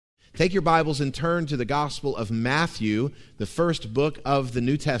take your Bibles and turn to the Gospel of Matthew, the first book of the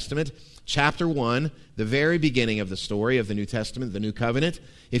New Testament, chapter 1, the very beginning of the story of the New Testament, the New Covenant.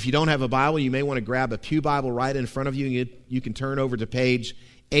 If you don't have a Bible, you may want to grab a pew Bible right in front of you. You can turn over to page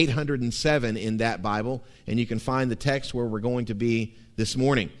 807 in that Bible, and you can find the text where we're going to be this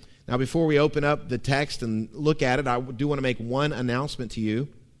morning. Now, before we open up the text and look at it, I do want to make one announcement to you.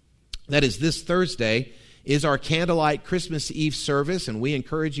 That is, this Thursday is our Candlelight Christmas Eve service, and we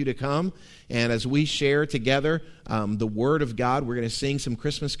encourage you to come. And as we share together the Word of God, we're going to sing some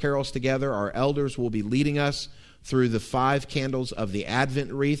Christmas carols together. Our elders will be leading us through the 5 candles of the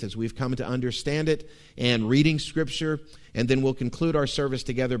Advent wreath as we've come to understand it, and reading Scripture. And then we'll conclude our service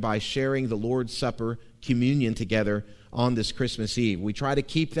together by sharing the Lord's Supper, communion together on this Christmas Eve. We try to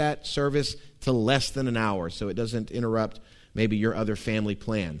keep that service to less than an hour so it doesn't interrupt maybe your other family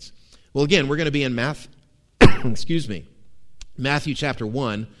plans. Well, again, we're going to be in Matthew chapter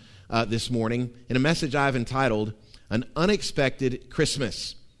 1 this morning in a message I've entitled, An Unexpected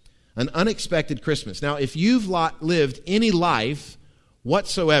Christmas. An Unexpected Christmas. Now, if you've lived any life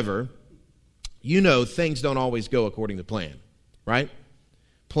whatsoever, you know things don't always go according to plan, right?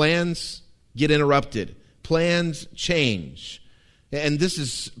 Plans get interrupted. Plans change. And this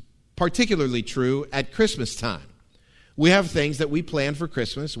is particularly true at Christmas time. We have things that we plan for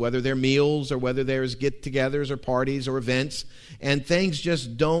Christmas, whether they're meals or whether there's get-togethers or parties or events, and things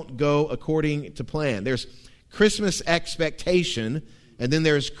just don't go according to plan. There's Christmas expectation, and then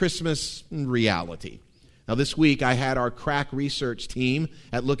there's Christmas reality. Now, this week, I had our crack research team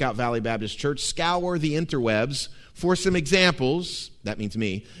at Lookout Valley Baptist Church scour the interwebs for some examples, that means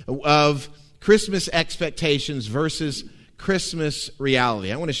me, of Christmas expectations versus Christmas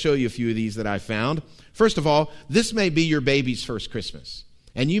reality. I want to show you a few of these that I found. First of all, this may be your baby's first Christmas,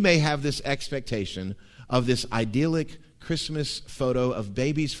 and you may have this expectation of this idyllic Christmas photo of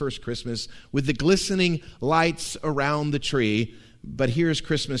baby's first Christmas with the glistening lights around the tree, but here's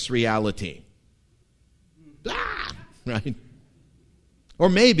Christmas reality. Right? Or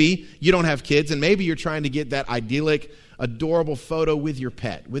maybe you don't have kids, and maybe you're trying to get that idyllic, adorable photo with your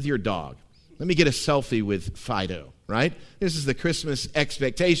pet, with your dog. Let me get a selfie with Fido, right? This is the Christmas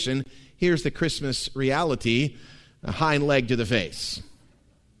expectation. Here's the Christmas reality, a hind leg to the face.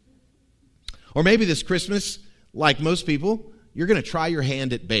 Or maybe this Christmas, like most people, you're going to try your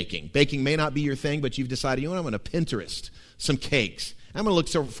hand at baking. Baking may not be your thing, but you've decided, you know what, I'm going to Pinterest some cakes. I'm going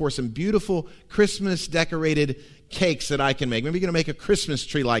to look for some beautiful Christmas decorated cakes that I can make. Maybe you're going to make a Christmas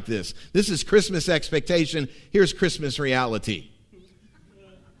tree like this. This is Christmas expectation. Here's Christmas reality.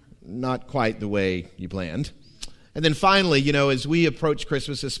 Not quite the way you planned. And then finally, as we approach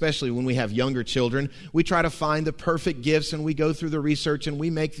Christmas, especially when we have younger children, we try to find the perfect gifts, and we go through the research and we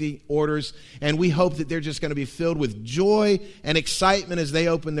make the orders, and we hope that they're just going to be filled with joy and excitement as they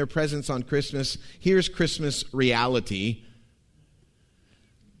open their presents on Christmas. Here's Christmas reality.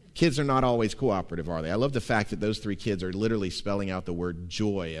 Kids are not always cooperative, are they? I love the fact that those 3 kids are literally spelling out the word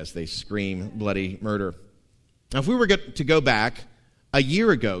joy as they scream bloody murder. Now, if we were to go back a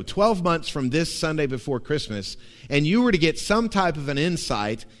year ago, 12 months from this Sunday before Christmas, and you were to get some type of an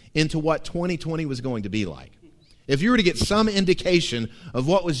insight into what 2020 was going to be like, if you were to get some indication of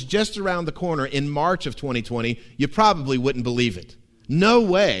what was just around the corner in March of 2020, you probably wouldn't believe it. No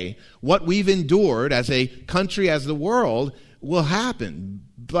way what we've endured as a country, as the world, will happen.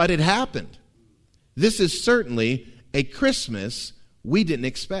 But it happened. This is certainly a Christmas we didn't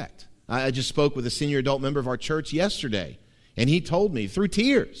expect. I just spoke with a senior adult member of our church yesterday, and he told me through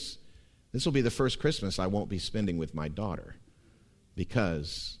tears, this will be the first Christmas I won't be spending with my daughter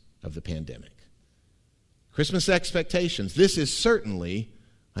because of the pandemic. Christmas expectations. This is certainly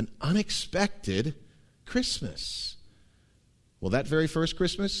an unexpected Christmas. Well, that very first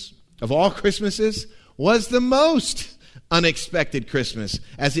Christmas of all Christmases was the most unexpected Christmas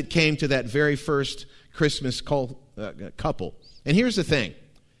as it came to that very first Christmas couple. And here's the thing.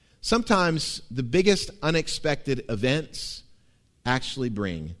 Sometimes the biggest unexpected events actually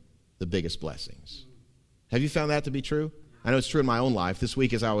bring the biggest blessings. Have you found that to be true? I know it's true in my own life. This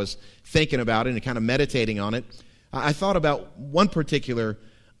week as I was thinking about it and kind of meditating on it, I thought about one particular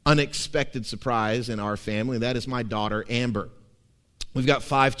unexpected surprise in our family, and that is my daughter, Amber. We've got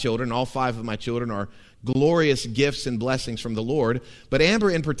 5 children. All 5 of my children are glorious gifts and blessings from the Lord. But Amber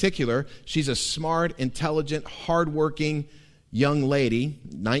in particular, she's a smart, intelligent, hardworking young lady,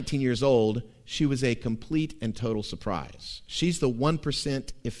 19 years old. She was a complete and total surprise. She's the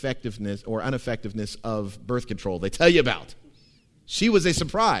 1% effectiveness or ineffectiveness of birth control they tell you about. She was a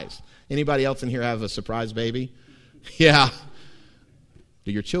surprise. Anybody else in here have a surprise baby? Yeah.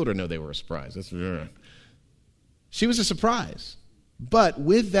 Do your children know they were a surprise? She was a surprise. But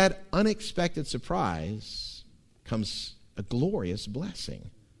with that unexpected surprise comes a glorious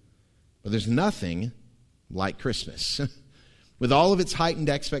blessing. But there's nothing like Christmas, with all of its heightened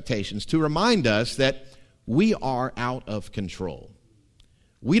expectations, to remind us that we are out of control.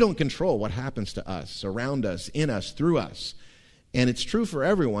 We don't control what happens to us, around us, in us, through us. And it's true for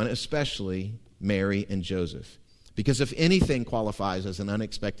everyone, especially Mary and Joseph. Because if anything qualifies as an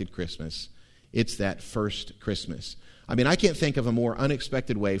unexpected Christmas, it's that first Christmas. I mean, I can't think of a more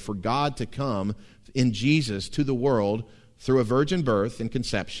unexpected way for God to come in Jesus to the world through a virgin birth and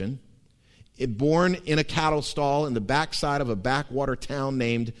conception, born in a cattle stall in the backside of a backwater town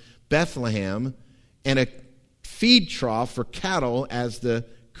named Bethlehem, and a feed trough for cattle as the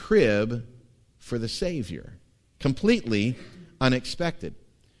crib for the Savior. Completely unexpected.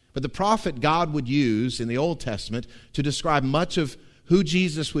 But the prophet God would use in the Old Testament to describe much of who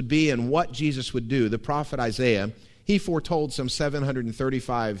Jesus would be and what Jesus would do, the prophet Isaiah, he foretold some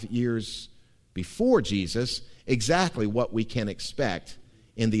 735 years before Jesus exactly what we can expect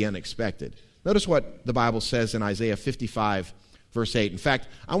in the unexpected. Notice what the Bible says in Isaiah 55, verse 8. In fact,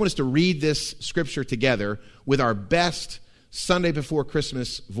 I want us to read this scripture together with our best Sunday before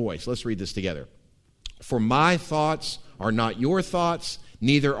Christmas voice. Let's read this together. For my thoughts are not your thoughts,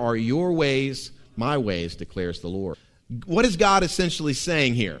 neither are your ways my ways, declares the Lord. What is God essentially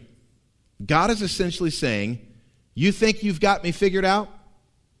saying here? God is essentially saying, you think you've got me figured out?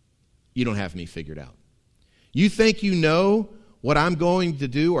 You don't have me figured out. You think you know what I'm going to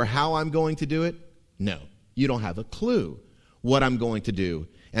do or how I'm going to do it? No, you don't have a clue what I'm going to do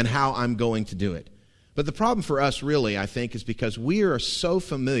and how I'm going to do it. But the problem for us really, I think, is because we are so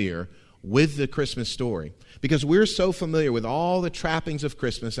familiar with the Christmas story, because we're so familiar with all the trappings of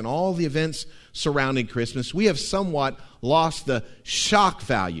Christmas and all the events surrounding Christmas, we have somewhat lost the shock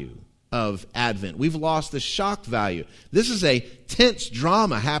value of Advent. We've lost the shock value. This is a tense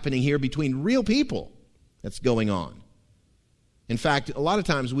drama happening here between real people that's going on. In fact, a lot of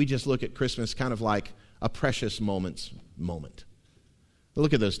times we just look at Christmas kind of like a precious moment.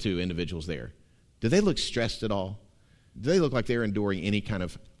 Look at those two individuals there. Do they look stressed at all? Do they look like they're enduring any kind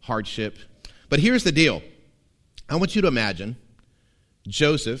of hardship? But here's the deal. I want you to imagine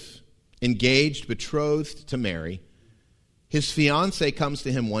Joseph, engaged, betrothed to Mary. His fiancée comes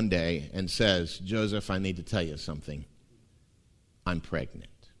to him one day and says, Joseph, I need to tell you something. I'm pregnant.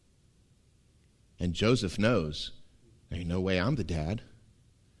 And Joseph knows, there's no way I'm the dad.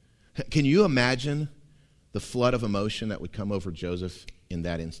 Can you imagine the flood of emotion that would come over Joseph in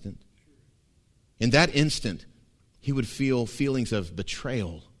that instant? In that instant, he would feel feelings of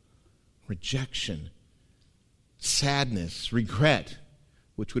betrayal, rejection, sadness, regret,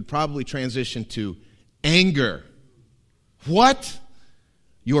 which would probably transition to anger. What?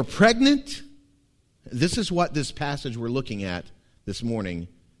 You're pregnant? This is what this passage we're looking at this morning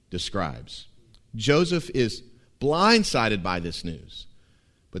describes. Joseph is blindsided by this news,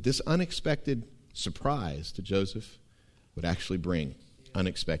 but this unexpected surprise to Joseph would actually bring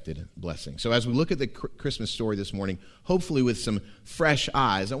unexpected blessing. So as we look at the Christmas story this morning, hopefully with some fresh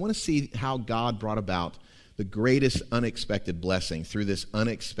eyes, I want to see how God brought about the greatest unexpected blessing through this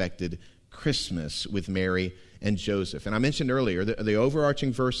unexpected Christmas with Mary and Joseph. And I mentioned earlier, the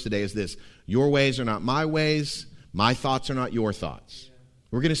overarching verse today is this: your ways are not my ways, my thoughts are not your thoughts.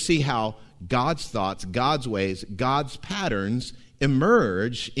 We're going to see how God's thoughts, God's ways, God's patterns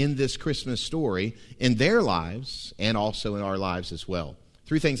emerge in this Christmas story in their lives and also in our lives as well.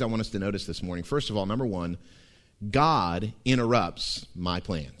 Three things I want us to notice this morning. First of all, number one, God interrupts my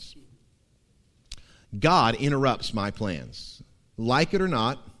plans. God interrupts my plans. Like it or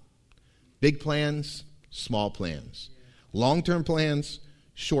not, big plans, small plans, long-term plans,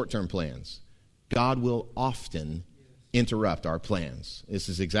 short-term plans. God will often interrupt our plans. This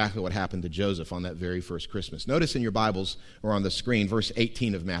is exactly what happened to Joseph on that very first Christmas. Notice in your Bibles or on the screen, verse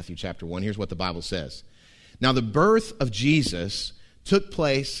 18 of Matthew chapter 1. Here's what the Bible says. Now the birth of Jesus took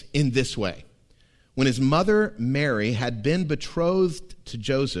place in this way. When his mother Mary had been betrothed to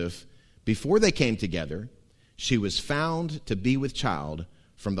Joseph, before they came together, she was found to be with child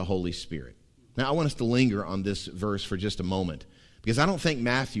from the Holy Spirit. Now I want us to linger on this verse for just a moment, because I don't think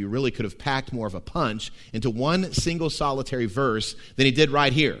Matthew really could have packed more of a punch into one single solitary verse than he did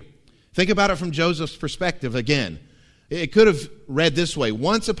right here. Think about it from Joseph's perspective again. It could have read this way: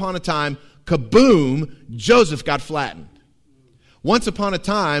 once upon a time, kaboom, Joseph got flattened. Once upon a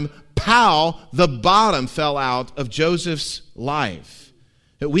time, pow, the bottom fell out of Joseph's life.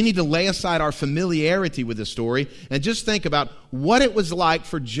 We need to lay aside our familiarity with the story and just think about what it was like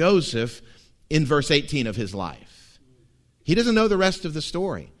for Joseph in verse 18 of his life. He doesn't know the rest of the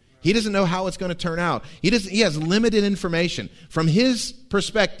story. He doesn't know how it's going to turn out. He has limited information. From his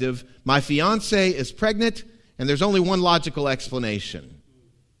perspective, my fiance is pregnant, and there's only one logical explanation.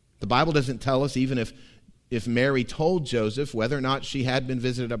 The Bible doesn't tell us even if Mary told Joseph whether or not she had been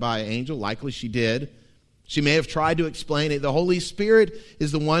visited by an angel. Likely she did. She may have tried to explain it. The Holy Spirit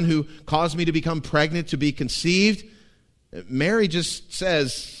is the one who caused me to become pregnant, to be conceived. Mary just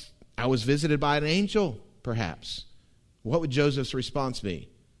says, I was visited by an angel, perhaps. What would Joseph's response be?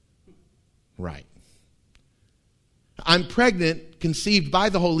 Right. I'm pregnant, conceived by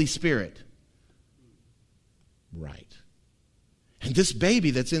the Holy Spirit. Right. And this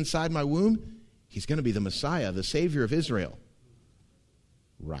baby that's inside my womb, he's going to be the Messiah, the Savior of Israel.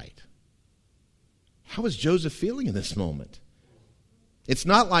 Right. How is Joseph feeling in this moment? It's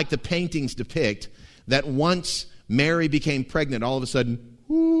not like the paintings depict that once Mary became pregnant, all of a sudden,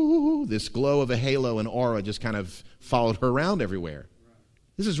 ooh, this glow of a halo and aura just kind of followed her around everywhere.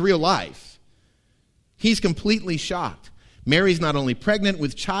 This is real life. He's completely shocked. Mary's not only pregnant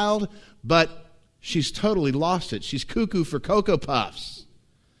with child, but she's totally lost it. She's cuckoo for Cocoa Puffs.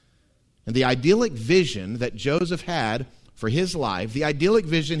 And the idyllic vision that Joseph had for his life, the idyllic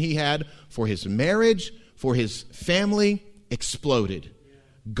vision he had for his marriage, for his family, exploded.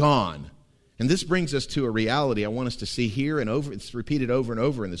 Gone. And this brings us to a reality I want us to see here and over. It's repeated over and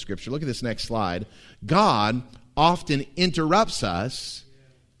over in the Scripture. Look at this next slide. God often interrupts us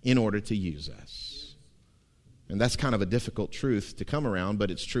in order to use us. And that's kind of a difficult truth to come around, but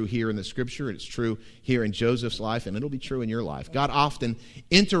it's true here in the Scripture. It's true here in Joseph's life, and it'll be true in your life. God often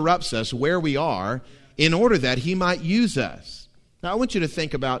interrupts us where we are in order that he might use us. Now, I want you to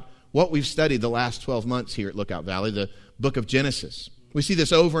think about what we've studied the last 12 months here at Lookout Valley, the book of Genesis. We see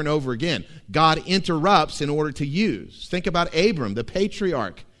this over and over again. God interrupts in order to use. Think about Abram, the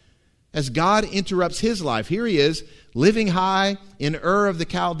patriarch. As God interrupts his life, here he is, living high in Ur of the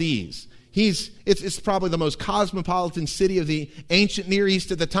Chaldees. It's probably the most cosmopolitan city of the ancient Near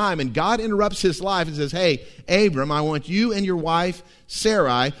East at the time. And God interrupts his life and says, hey, Abram, I want you and your wife,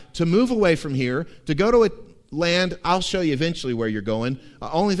 Sarai, to move away from here, to go to a land. I'll show you eventually where you're going.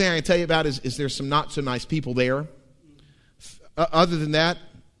 Only thing I can tell you about is there's some not so nice people there. Other than that,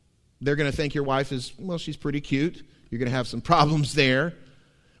 they're going to think your wife is, well, she's pretty cute. You're going to have some problems there.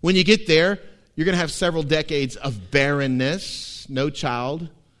 When you get there, you're going to have several decades of barrenness, no child.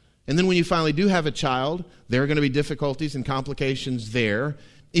 And then when you finally do have a child, there are going to be difficulties and complications there.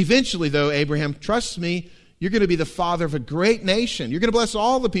 Eventually, though, Abraham, trust me, you're going to be the father of a great nation. You're going to bless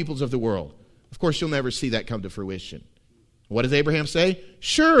all the peoples of the world. Of course, you'll never see that come to fruition. What does Abraham say?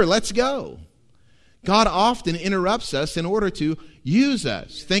 Sure, let's go. God often interrupts us in order to use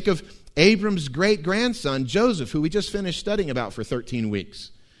us. Think of Abram's great-grandson, Joseph, who we just finished studying about for 13 weeks.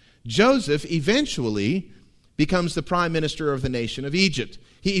 Joseph eventually becomes the prime minister of the nation of Egypt.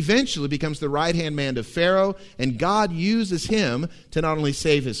 He eventually becomes the right-hand man of Pharaoh, and God uses him to not only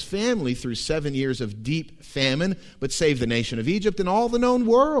save his family through 7 years of deep famine, but save the nation of Egypt and all the known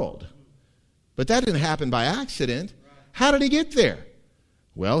world. But that didn't happen by accident. How did he get there?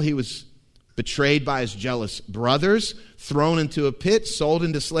 Well, he was betrayed by his jealous brothers, thrown into a pit, sold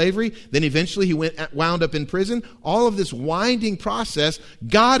into slavery. Then eventually he wound up in prison. All of this winding process,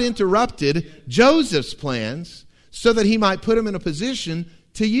 God interrupted Joseph's plans so that he might put him in a position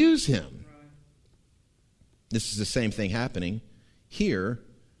to use him. This is the same thing happening here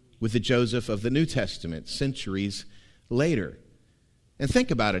with the Joseph of the New Testament, centuries later. And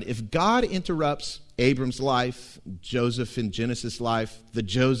think about it. If God interrupts Abram's life, Joseph in Genesis' life, the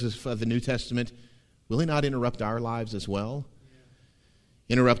Joseph of the New Testament, will he not interrupt our lives as well?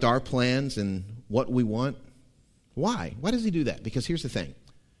 Yeah. Interrupt our plans and what we want? Why? Why does he do that? Because here's the thing.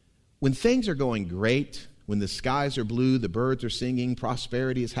 When things are going great, when the skies are blue, the birds are singing,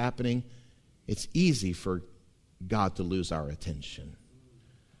 prosperity is happening, it's easy for God to lose our attention.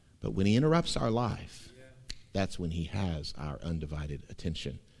 But when he interrupts our life, that's when he has our undivided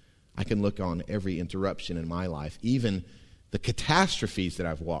attention. I can look on every interruption in my life, even the catastrophes that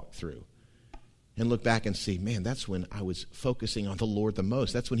I've walked through, and look back and see, man, that's when I was focusing on the Lord the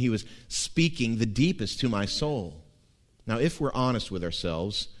most. That's when he was speaking the deepest to my soul. Now, if we're honest with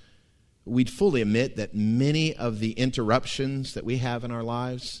ourselves, we'd fully admit that many of the interruptions that we have in our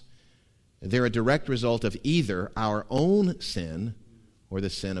lives, they're a direct result of either our own sin or the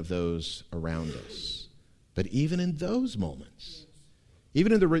sin of those around us. But even in those moments,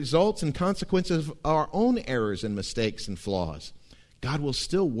 even in the results and consequences of our own errors and mistakes and flaws, God will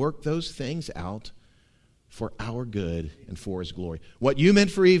still work those things out for our good and for his glory. What you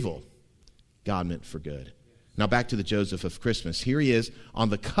meant for evil, God meant for good. Now back to the Joseph of Christmas. Here he is on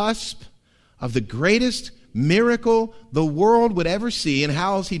the cusp of the greatest miracle the world would ever see, and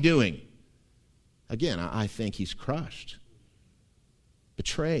how is he doing? Again, I think he's crushed,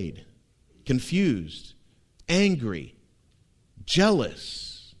 betrayed, confused, angry,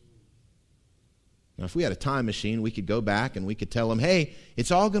 jealous. Now, if we had a time machine, we could go back and we could tell him, hey,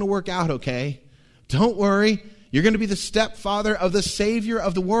 it's all going to work out okay. Don't worry. You're going to be the stepfather of the Savior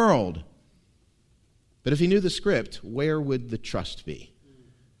of the world. But if he knew the script, where would the trust be?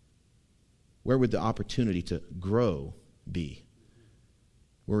 Where would the opportunity to grow be?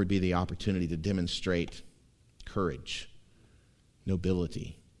 Where would be the opportunity to demonstrate courage,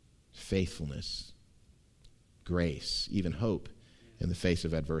 nobility, faithfulness, grace, even hope in the face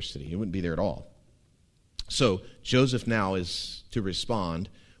of adversity? It wouldn't be there at all. So Joseph now is to respond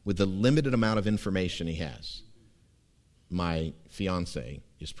with the limited amount of information he has. My fiancée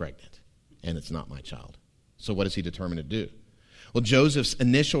is pregnant, and it's not my child. So what is he determined to do? Well, Joseph's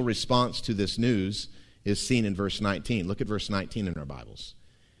initial response to this news is seen in verse 19. Look at verse 19 in our Bibles.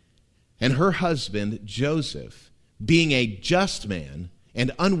 And her husband, Joseph, being a just man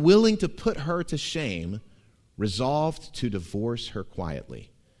and unwilling to put her to shame, resolved to divorce her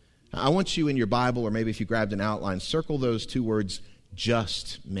quietly. Now, I want you in your Bible, or maybe if you grabbed an outline, circle those two words,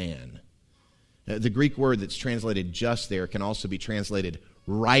 just man. The Greek word that's translated just there can also be translated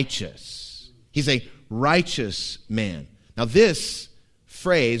righteous. He's a righteous man. Now this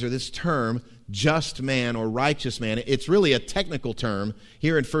phrase or this term, just man or righteous man, it's really a technical term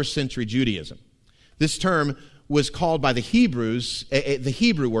here in first century Judaism. This term was called by the Hebrews, the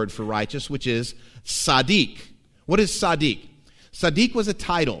Hebrew word for righteous, which is Sadiq. What is Sadiq? Sadiq was a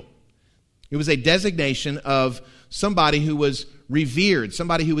title. It was a designation of somebody who was revered,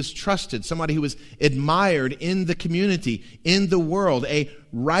 somebody who was trusted, somebody who was admired in the community, in the world, a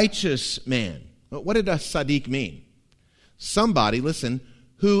righteous man. What did a Sadiq mean? Somebody, listen,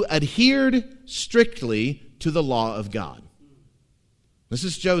 who adhered strictly to the law of God. This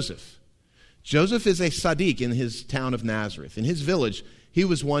is Joseph. Joseph is a Sadiq in his town of Nazareth. In his village, he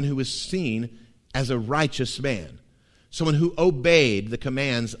was one who was seen as a righteous man, someone who obeyed the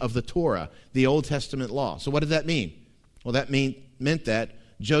commands of the Torah, the Old Testament law. So what did that mean? Well, that meant that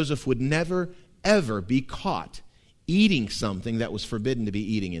Joseph would never, ever be caught eating something that was forbidden to be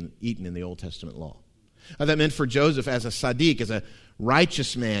eaten in the Old Testament law. That meant for Joseph as a Sadiq, as a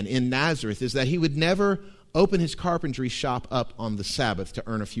righteous man in Nazareth, is that he would never open his carpentry shop up on the Sabbath to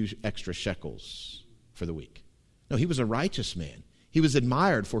earn a few extra shekels for the week. No, he was a righteous man. He was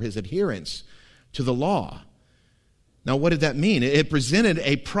admired for his adherence to the law. Now, what did that mean? It presented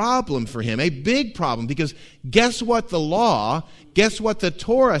a problem for him, a big problem, because guess what the law, guess what the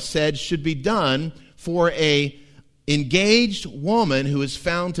Torah said should be done for a engaged woman who is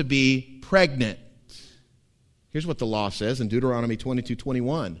found to be pregnant? Here's what the law says in Deuteronomy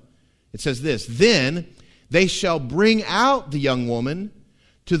 22:21. It says this, "Then they shall bring out the young woman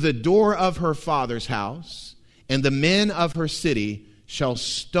to the door of her father's house, and the men of her city shall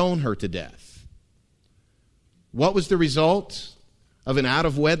stone her to death." What was the result of an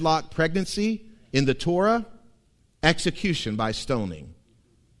out-of-wedlock pregnancy in the Torah? Execution by stoning.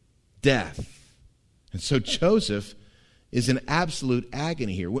 Death. And so Joseph is in absolute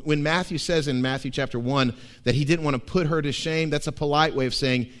agony here. When Matthew says in Matthew chapter 1 that he didn't want to put her to shame, that's a polite way of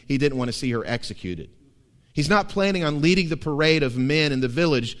saying he didn't want to see her executed. He's not planning on leading the parade of men in the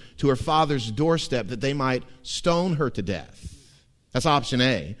village to her father's doorstep that they might stone her to death. That's option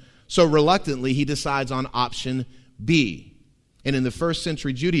A. So reluctantly, he decides on option B. And in the first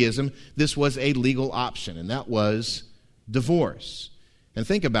century Judaism, this was a legal option, and that was divorce. And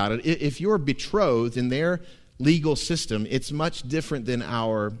think about it. If you're betrothed in their legal system, it's much different than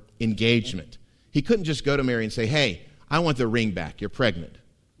our engagement. He couldn't just go to Mary and say, "Hey, I want the ring back. You're pregnant."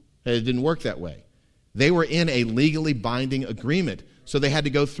 It didn't work that way. They were in a legally binding agreement, so they had to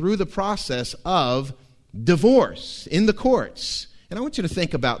go through the process of divorce in the courts. And I want you to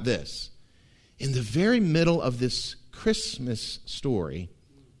think about this. In the very middle of this Christmas story,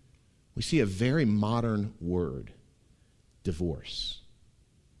 we see a very modern word, divorce.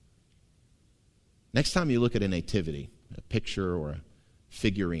 Next time you look at a nativity, a picture or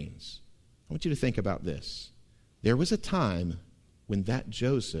figurines, I want you to think about this. There was a time when that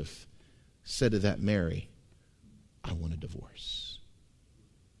Joseph said to that Mary, "I want a divorce."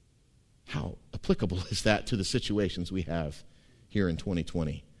 How applicable is that to the situations we have here in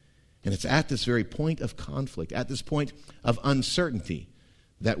 2020? And it's at this very point of conflict, at this point of uncertainty,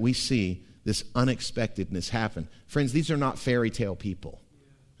 that we see this unexpectedness happen. Friends, these are not fairy tale people.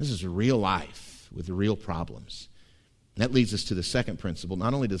 This is real life with real problems. That leads us to the second principle.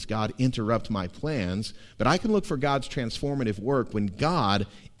 Not only does God interrupt my plans, but I can look for God's transformative work when God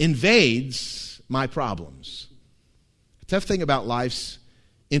invades my problems. The tough thing about life's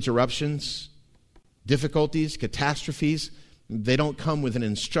interruptions, difficulties, catastrophes, they don't come with an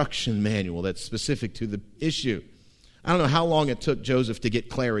instruction manual that's specific to the issue. I don't know how long it took Joseph to get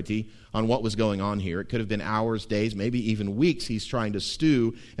clarity on what was going on here. It could have been hours, days, maybe even weeks. He's trying to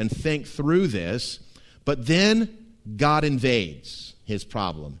stew and think through this. But then God invades his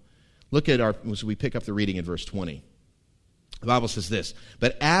problem. Look at as we pick up the reading in verse 20. The Bible says this,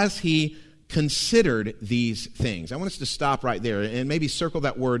 but as he considered these things. I want us to stop right there and maybe circle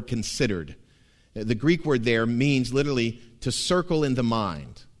that word considered. The Greek word there means literally to circle in the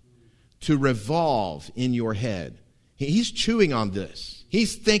mind, to revolve in your head. He's chewing on this.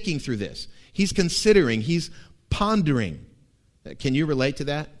 He's thinking through this. He's considering. He's pondering. Can you relate to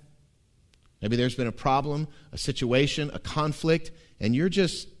that? Maybe there's been a problem, a situation, a conflict, and you're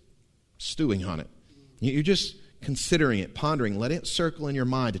just stewing on it. You're just considering it, pondering, letting it circle in your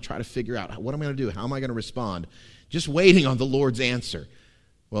mind to try to figure out what am I going to do? How am I going to respond? Just waiting on the Lord's answer.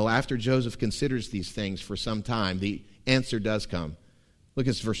 Well, after Joseph considers these things for some time, the answer does come. Look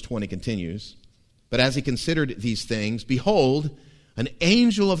as verse 20 continues. But as he considered these things, behold, an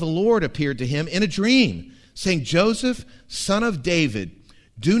angel of the Lord appeared to him in a dream, saying, Joseph, son of David,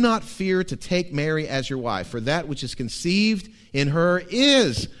 do not fear to take Mary as your wife, for that which is conceived in her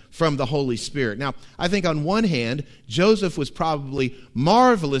is from the Holy Spirit. Now, I think on one hand, Joseph was probably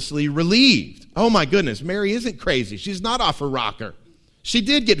marvelously relieved. Oh my goodness, Mary isn't crazy. She's not off her rocker. She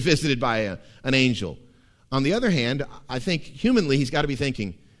did get visited by an angel. On the other hand, I think humanly he's got to be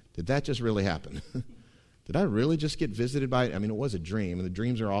thinking, did that just really happen? Did I really just get visited by it? I mean, it was a dream, and the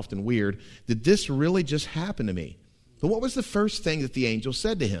dreams are often weird. Did this really just happen to me? But what was the first thing that the angel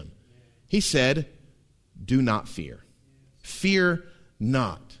said to him? He said, do not fear. Fear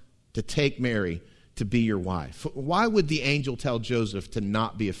not to take Mary to be your wife. Why would the angel tell Joseph to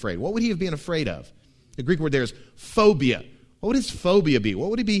not be afraid? What would he have been afraid of? The Greek word there is phobia. What would his phobia be?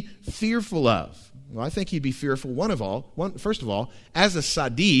 What would he be fearful of? Well, I think he'd be fearful, first of all, as a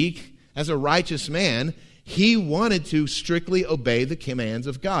Sadiq, as a righteous man, he wanted to strictly obey the commands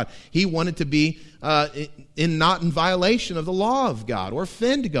of God. He wanted to be not in violation of the law of God or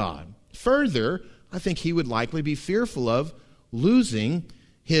offend God. Further, I think he would likely be fearful of losing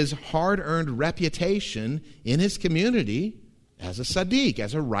his hard-earned reputation in his community as a Sadiq,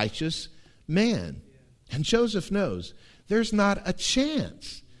 as a righteous man. And Joseph knows there's not a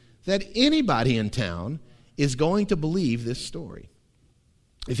chance that anybody in town is going to believe this story.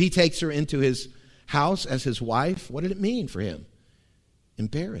 If he takes her into his house as his wife, what did it mean for him?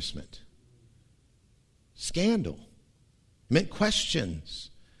 Embarrassment. Scandal. It meant questions.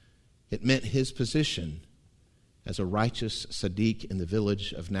 It meant his position as a righteous Sadiq in the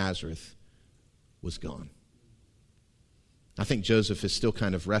village of Nazareth was gone. I think Joseph is still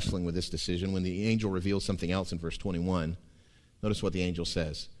kind of wrestling with this decision when the angel reveals something else in verse 21. Notice what the angel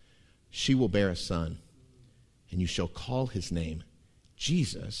says. She will bear a son, and you shall call his name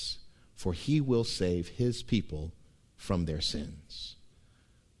Jesus, for he will save his people from their sins.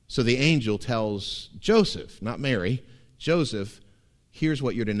 So the angel tells Joseph, not Mary, Joseph, here's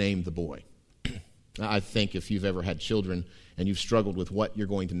what you're to name the boy. I think if you've ever had children and you've struggled with what you're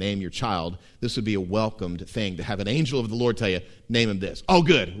going to name your child, this would be a welcomed thing to have an angel of the Lord tell you, name him this. Oh,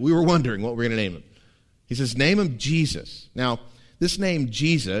 good. We were wondering what we're going to name him. He says, name him Jesus. Now, this name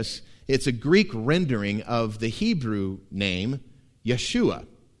Jesus, it's a Greek rendering of the Hebrew name Yeshua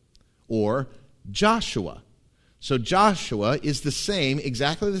or Joshua. So Joshua is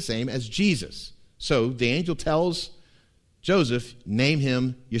exactly the same as Jesus. So the angel tells Joseph, name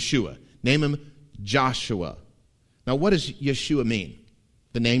him Yeshua. Name him Joshua. Now, what does Yeshua mean?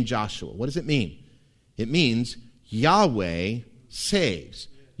 The name Joshua. What does it mean? It means Yahweh saves.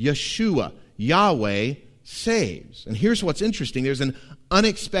 Yeshua, Yahweh saves. And here's what's interesting. There's an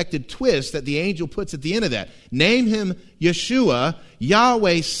unexpected twist that the angel puts at the end of that. Name him Yeshua,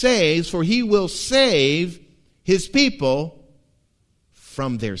 Yahweh saves, for he will save his people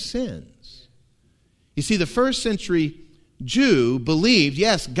from their sins. You see, the first century Jew believed,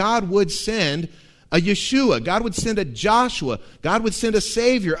 yes, God would send a Yeshua, God would send a Joshua, God would send a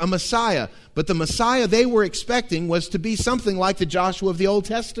Savior, a Messiah. But the Messiah they were expecting was to be something like the Joshua of the Old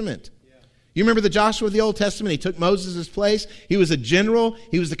Testament. You remember the Joshua of the Old Testament? He took Moses' place. He was a general.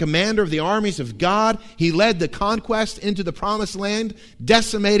 He was the commander of the armies of God. He led the conquest into the promised land,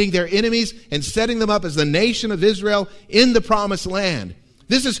 decimating their enemies and setting them up as the nation of Israel in the promised land.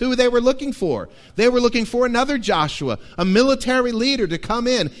 This is who they were looking for. They were looking for another Joshua, a military leader to come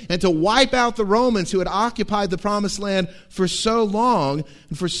in and to wipe out the Romans who had occupied the promised land for so long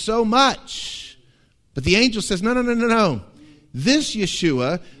and for so much. But the angel says, no. This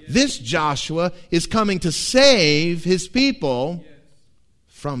Yeshua, this Joshua is coming to save his people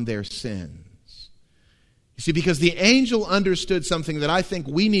from their sins. You see, because the angel understood something that I think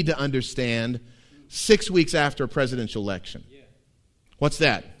we need to understand 6 weeks after a presidential election. What's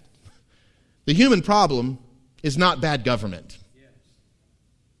that? The human problem is not bad government.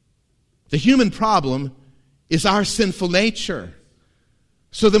 The human problem is our sinful nature.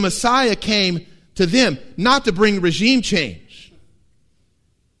 So the Messiah came to them not to bring regime change,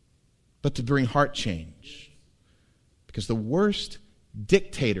 but to bring heart change. Because the worst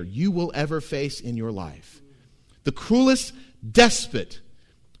dictator you will ever face in your life, the cruelest despot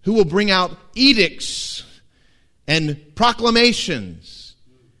who will bring out edicts and proclamations,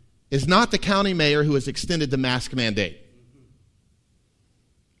 is not the county mayor who has extended the mask mandate.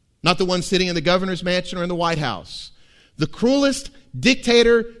 Not the one sitting in the governor's mansion or in the White House. The cruelest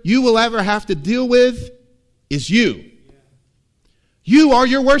dictator you will ever have to deal with is you. You are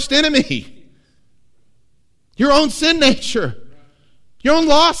your worst enemy. Your own sin nature. Your own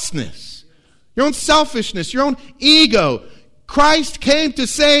lostness. Your own selfishness. Your own ego. Christ came to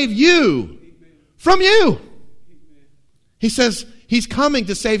save you from you. He says he's coming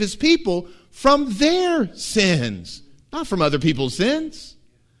to save his people from their sins, not from other people's sins.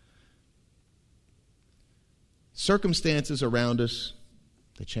 Circumstances around us,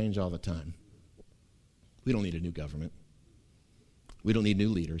 they change all the time. We don't need a new government. We don't need new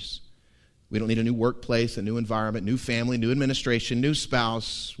leaders. We don't need a new workplace, a new environment, new family, new administration, new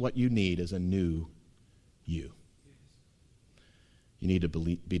spouse. What you need is a new you. You need to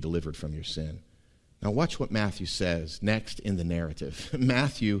be delivered from your sin. Now watch what Matthew says next in the narrative.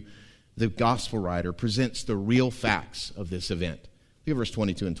 Matthew, the gospel writer, presents the real facts of this event. Look at verse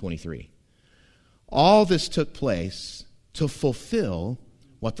 22 and 23. All this took place to fulfill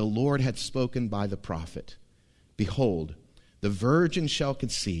what the Lord had spoken by the prophet. Behold, the virgin shall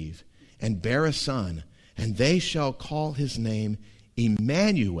conceive and bear a son, and they shall call his name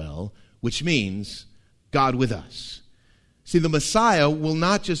Emmanuel, which means God with us. See, the Messiah will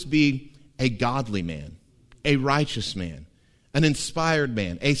not just be a godly man, a righteous man, an inspired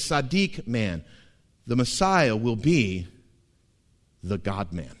man, a Sadiq man. The Messiah will be the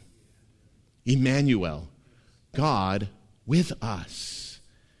God-man. Emmanuel, God with us.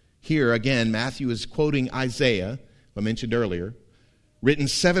 Here again, Matthew is quoting Isaiah, I mentioned earlier, written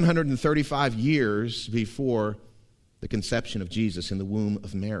 735 years before the conception of Jesus in the womb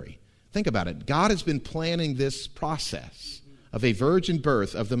of Mary. Think about it. God has been planning this process of a virgin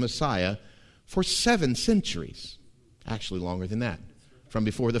birth of the Messiah for 7 centuries. Actually longer than that. From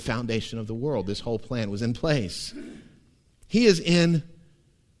before the foundation of the world, this whole plan was in place. He is in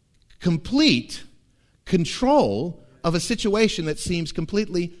complete control of a situation that seems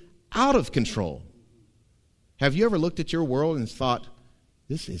completely out of control. Have you ever looked at your world and thought,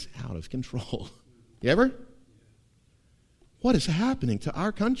 this is out of control? You ever? What is happening to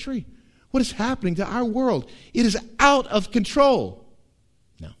our country? What is happening to our world? It is out of control.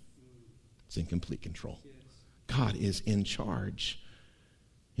 No, it's in complete control. God is in charge.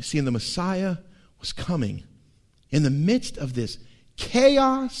 You see, and the Messiah was coming in the midst of this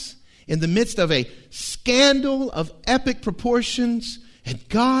chaos, in the midst of a scandal of epic proportions, and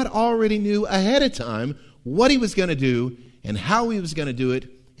God already knew ahead of time what he was going to do and how he was going to do it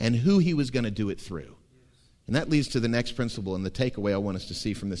and who he was going to do it through. And that leads to the next principle and the takeaway I want us to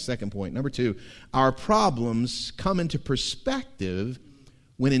see from this second point. Number 2, our problems come into perspective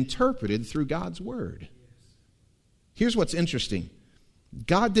when interpreted through God's word. Here's what's interesting.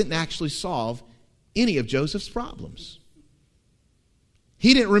 God didn't actually solve any of Joseph's problems.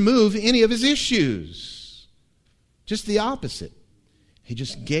 He didn't remove any of his issues. Just the opposite. He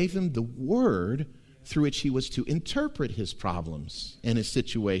just gave him the word through which he was to interpret his problems and his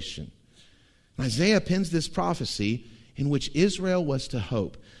situation. Isaiah pens this prophecy in which Israel was to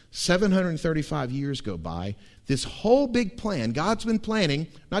hope. 735 years go by. This whole big plan, God's been planning,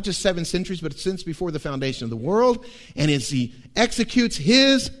 not just 7 centuries, but since before the foundation of the world. And as he executes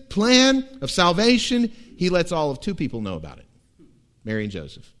his plan of salvation, he lets all of 2 people know about it. Mary and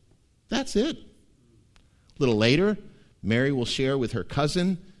Joseph. That's it. A little later, Mary will share with her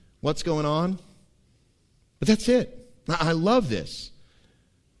cousin what's going on. But that's it. I love this.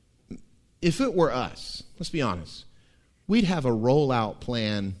 If it were us, let's be honest, we'd have a rollout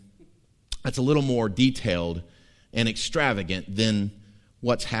plan that's a little more detailed and extravagant than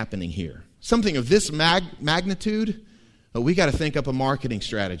what's happening here. Something of this magnitude We got to think up a marketing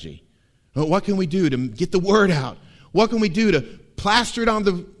strategy. What can we do to get the word out? What can we do to plaster it on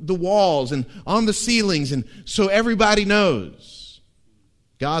the walls and on the ceilings and so everybody knows?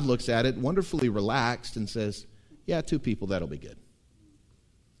 God looks at it wonderfully relaxed and says, yeah, 2 people, that'll be good.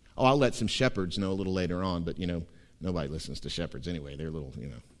 Oh, I'll let some shepherds know a little later on, but, nobody listens to shepherds anyway. They're a little,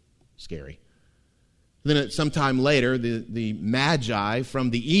 scary. Then at some time later, the magi from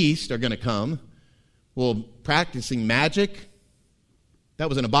the east are going to come. Well, practicing magic, that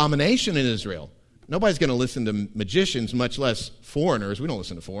was an abomination in Israel. Nobody's going to listen to magicians, much less foreigners. We don't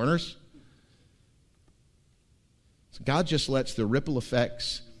listen to foreigners. So God just lets the ripple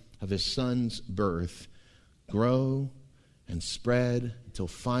effects of his son's birth grow and spread until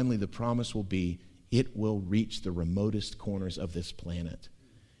finally the promise will be it will reach the remotest corners of this planet.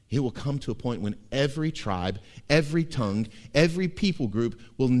 It will come to a point when every tribe, every tongue, every people group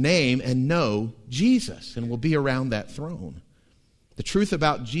will name and know Jesus and will be around that throne. The truth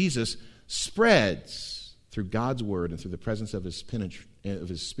about Jesus spreads through God's word and through the presence of his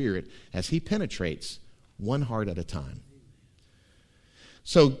Spirit as he penetrates one heart at a time.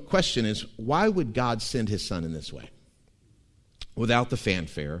 So question is, why would God send his son in this way? Without the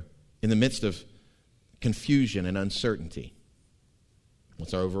fanfare, in the midst of confusion and uncertainty.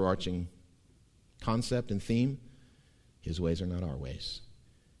 What's our overarching concept and theme? His ways are not our ways.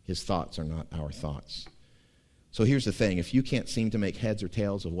 His thoughts are not our thoughts. So here's the thing. If you can't seem to make heads or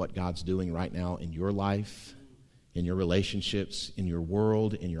tails of what God's doing right now in your life, in your relationships, in your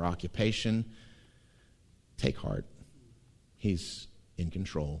world, in your occupation, take heart. He's in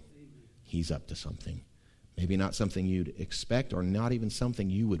control. He's up to something. Maybe not something you'd expect or not even something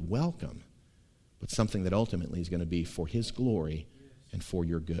you would welcome, but something that ultimately is going to be for his glory and for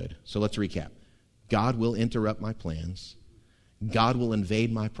your good. So let's recap. God will interrupt my plans. God will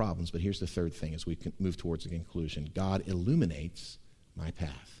invade my problems. But here's the third thing as we move towards the conclusion. God illuminates my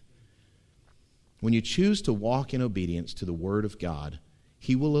path. When you choose to walk in obedience to the word of God,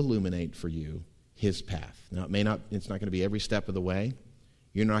 he will illuminate for you his path. Now, it's not going to be every step of the way.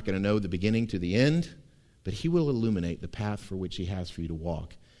 You're not going to know the beginning to the end, but he will illuminate the path for which he has for you to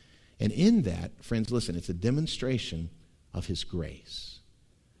walk. And in that, friends, listen, it's a demonstration of his grace.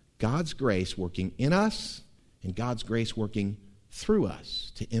 God's grace working in us and God's grace working through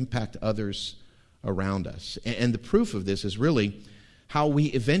us to impact others around us. And the proof of this is really how we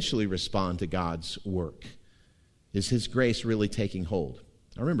eventually respond to God's work. Is his grace really taking hold?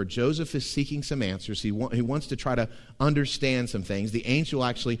 Now remember, Joseph is seeking some answers. He wants to try to understand some things. The angel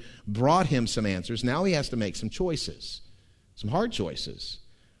actually brought him some answers. Now he has to make some choices, some hard choices.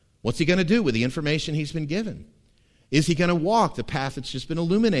 What's he going to do with the information he's been given? Is he going to walk the path that's just been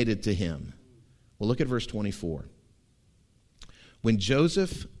illuminated to him? Well, look at verse 24. When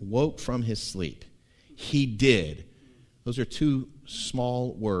Joseph woke from his sleep, he did. Those are 2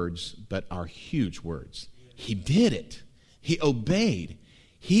 small words, but are huge words. He did it. He obeyed.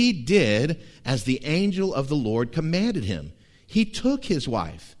 He did as the angel of the Lord commanded him. He took his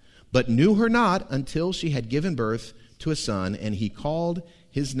wife, but knew her not until she had given birth to a son, and he called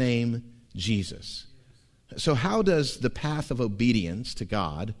his name Jesus. So how does the path of obedience to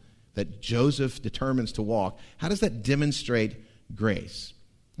God that Joseph determines to walk, how does that demonstrate grace?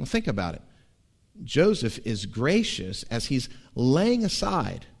 Well, think about it. Joseph is gracious as he's laying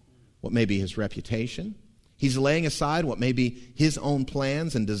aside what may be his reputation. He's laying aside what may be his own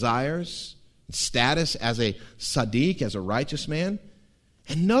plans and desires, status as a Sadiq, as a righteous man.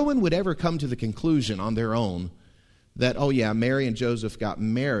 And no one would ever come to the conclusion on their own that, oh yeah, Mary and Joseph got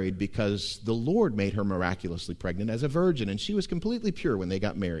married because the Lord made her miraculously pregnant as a virgin, and she was completely pure when they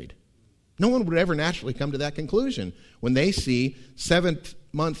got married. No one would ever naturally come to that conclusion when they see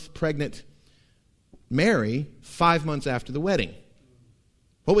 7th-month pregnant Mary 5 months after the wedding.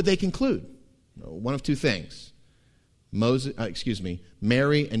 What would they conclude? One of 2 things.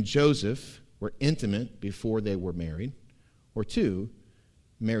 Mary and Joseph were intimate before they were married. Or 2,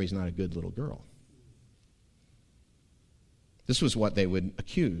 Mary's not a good little girl. This was what they would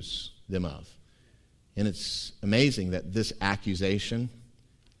accuse them of. And it's amazing that this accusation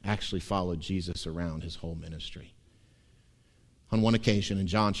actually followed Jesus around his whole ministry. On one occasion in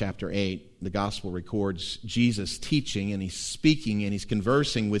John chapter 8, the gospel records Jesus teaching, and he's speaking and he's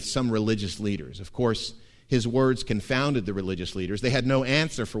conversing with some religious leaders. Of course, his words confounded the religious leaders. They had no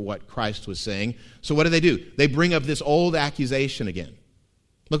answer for what Christ was saying. So what do? They bring up this old accusation again.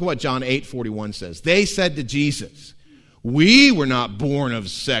 Look at what John 8:41 says. They said to Jesus, "We were not born of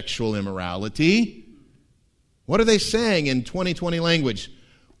sexual immorality." What are they saying in 2020 language?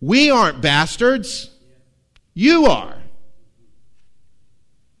 We aren't bastards. You are.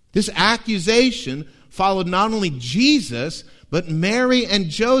 This accusation followed not only Jesus, but Mary and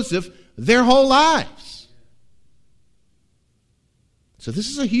Joseph their whole lives. So this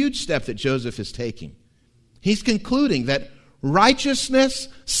is a huge step that Joseph is taking. He's concluding that righteousness,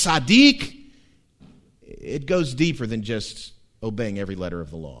 tzaddik, it goes deeper than just obeying every letter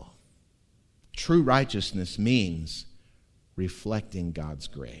of the law. True righteousness means reflecting God's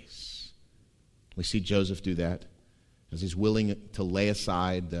grace. We see Joseph do that as he's willing to lay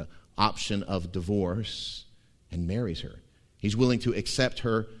aside the option of divorce and marries her. He's willing to accept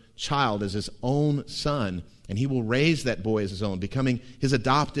her child as his own son, and he will raise that boy as his own, becoming his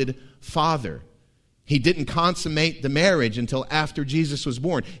adopted father. He didn't consummate the marriage until after Jesus was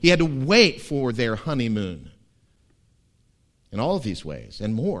born. He had to wait for their honeymoon. In all of these ways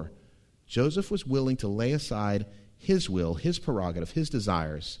and more, Joseph was willing to lay aside his will, his prerogative, his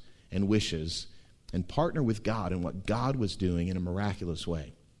desires and wishes, and partner with God in what God was doing in a miraculous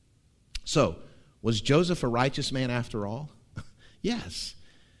way. So, was Joseph a righteous man after all? Yes.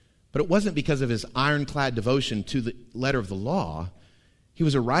 But it wasn't because of his ironclad devotion to the letter of the law. He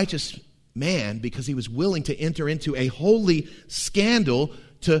was a righteous man because he was willing to enter into a holy scandal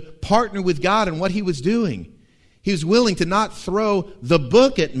to partner with God in what he was doing. He was willing to not throw the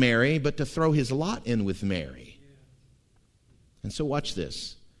book at Mary, but to throw his lot in with Mary. And so watch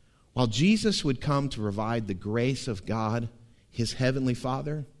this. While Jesus would come to provide the grace of God, his heavenly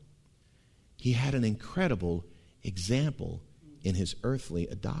Father, he had an incredible example in his earthly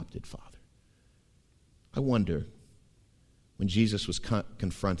adopted father. I wonder, when Jesus was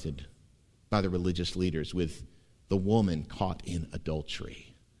confronted by the religious leaders with the woman caught in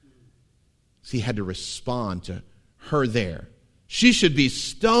adultery, so he had to respond to her there. She should be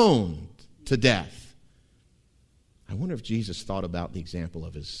stoned to death. I wonder if Jesus thought about the example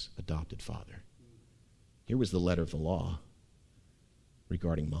of his adopted father. Here was the letter of the law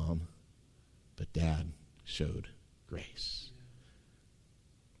regarding mom, but dad showed grace.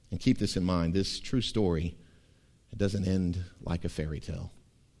 And keep this in mind, this true story, it doesn't end like a fairy tale.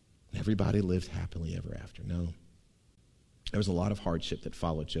 Everybody lived happily ever after. No. There was a lot of hardship that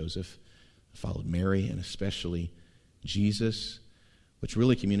followed Joseph, followed Mary, and especially Jesus, which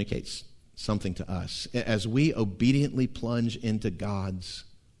really communicates something to us. As we obediently plunge into God's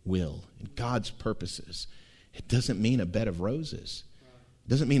will and God's purposes, it doesn't mean a bed of roses. It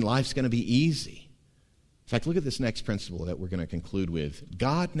doesn't mean life's going to be easy. In fact, look at this next principle that we're going to conclude with.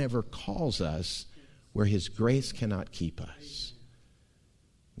 God never calls us where his grace cannot keep us.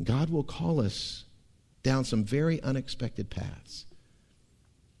 God will call us down some very unexpected paths,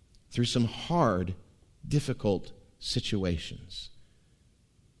 through some hard, difficult situations.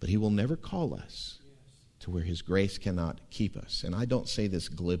 But he will never call us to where his grace cannot keep us. And I don't say this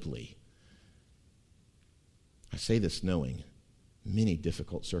glibly. I say this knowing many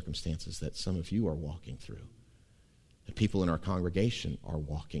difficult circumstances that some of you are walking through, that people in our congregation are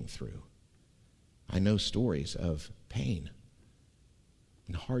walking through. I know stories of pain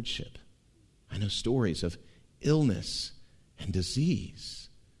and hardship. I know stories of illness and disease.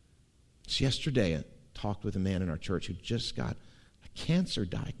 Just yesterday, I talked with a man in our church who just got a cancer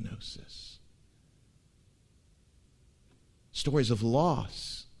diagnosis. Stories of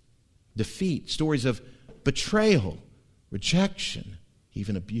loss, defeat, stories of betrayal, rejection,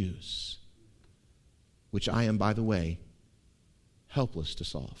 even abuse, which I am, by the way, helpless to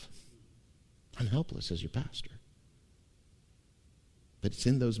solve. I'm helpless as your pastor. But it's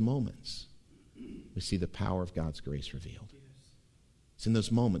in those moments we see the power of God's grace revealed. It's in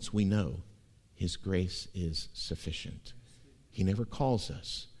those moments we know his grace is sufficient. He never calls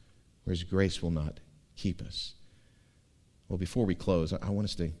us where his grace will not keep us. Well, before we close, I want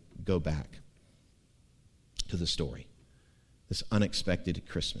us to go back to the story. This unexpected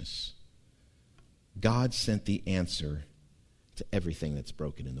Christmas. God sent the answer to everything that's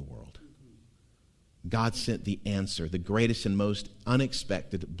broken in the world. God sent the answer, the greatest and most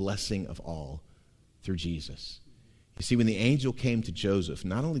unexpected blessing of all, through Jesus. You see, when the angel came to Joseph,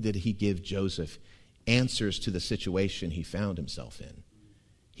 not only did he give Joseph answers to the situation he found himself in,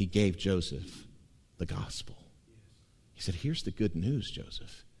 he gave Joseph the gospel. He said, here's the good news,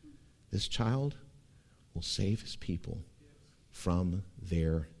 Joseph. This child will save his people from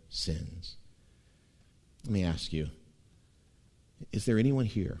their sins. Let me ask you, is there anyone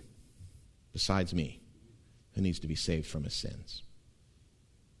here besides me who needs to be saved from his sins?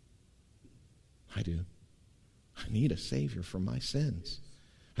 I do. I need a Savior from my sins.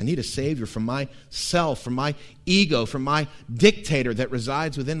 I need a Savior from myself, from my ego, from my dictator that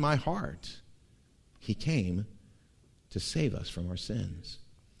resides within my heart. He came to save us from our sins.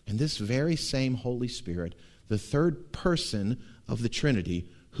 And this very same Holy Spirit, the third person of the Trinity,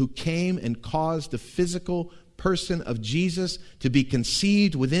 who came and caused the physical person of Jesus to be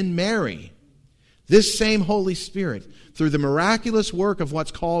conceived within Mary. This same Holy Spirit, through the miraculous work of what's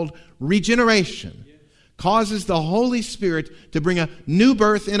called regeneration, causes the Holy Spirit to bring a new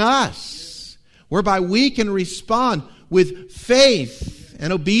birth in us, whereby we can respond with faith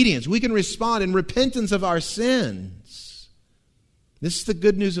and obedience. We can respond in repentance of our sins. This is the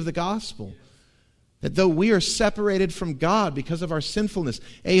good news of the gospel. That though we are separated from God because of our sinfulness,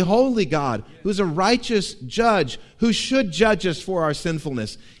 a holy God who is a righteous judge who should judge us for our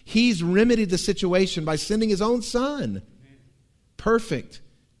sinfulness, He's remedied the situation by sending His own Son, perfect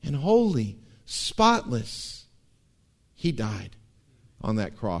and holy, spotless. He died on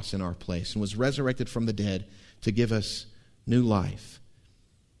that cross in our place and was resurrected from the dead to give us new life.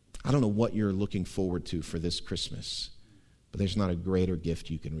 I don't know what you're looking forward to for this Christmas, but there's not a greater gift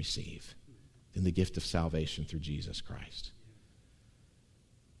you can receive than the gift of salvation through Jesus Christ.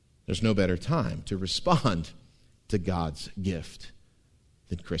 There's no better time to respond to God's gift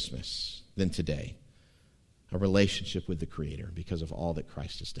than Christmas, than today. A relationship with the Creator because of all that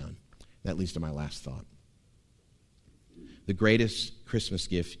Christ has done. That leads to my last thought. The greatest Christmas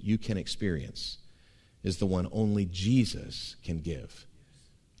gift you can experience is the one only Jesus can give.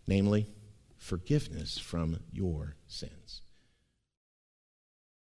 Namely, forgiveness from your sins.